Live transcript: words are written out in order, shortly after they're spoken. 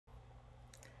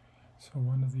So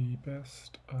one of the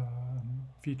best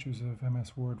features of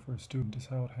MS Word for a student is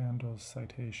how it handles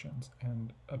citations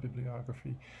and a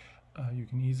bibliography. You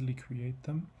can easily create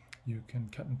them. You can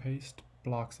cut and paste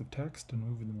blocks of text and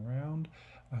move them around,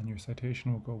 and your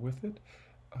citation will go with it.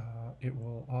 It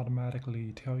will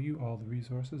automatically tell you all the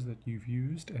resources that you've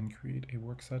used and create a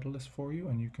works cited list for you,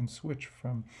 and you can switch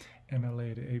from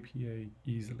MLA to APA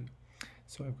easily.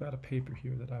 So I've got a paper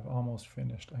here that I've almost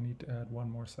finished. I need to add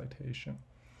one more citation.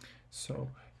 So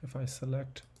if I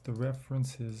select the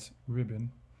references ribbon,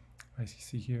 I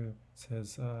see here it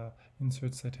says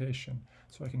insert citation.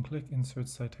 So I can click insert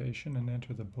citation and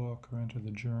enter the book or enter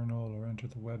the journal or enter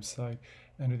the website,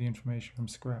 enter the information from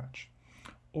scratch.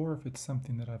 Or if it's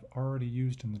something that I've already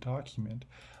used in the document,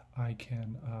 I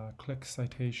can click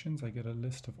citations. I get a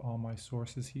list of all my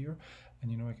sources here,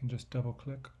 and I can just double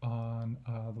click on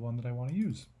the one that I want to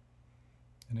use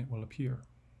and it will appear.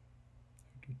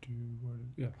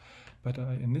 But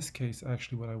in this case,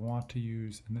 actually what I want to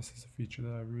use, and this is a feature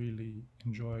that I really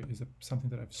enjoy, is something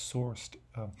that I've sourced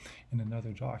in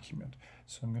another document.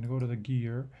 So I'm going to go to the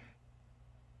gear,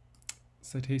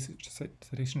 citation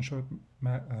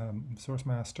source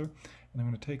master, and I'm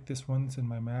going to take this one that's in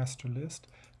my master list,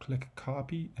 click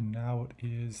copy, and now it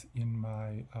is in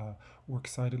my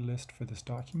works cited list for this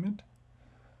document.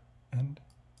 And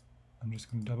I'm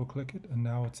just going to double click it, and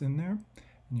now it's in there.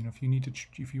 And if you need to,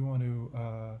 if you want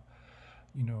to,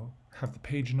 have the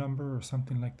page number or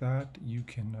something like that, you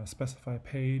can specify a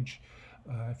page.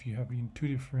 If you have two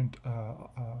different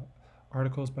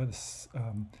articles by the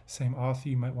same author,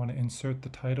 you might want to insert the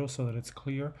title so that it's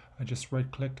clear. I just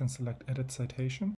right-clicked and select Edit Citation.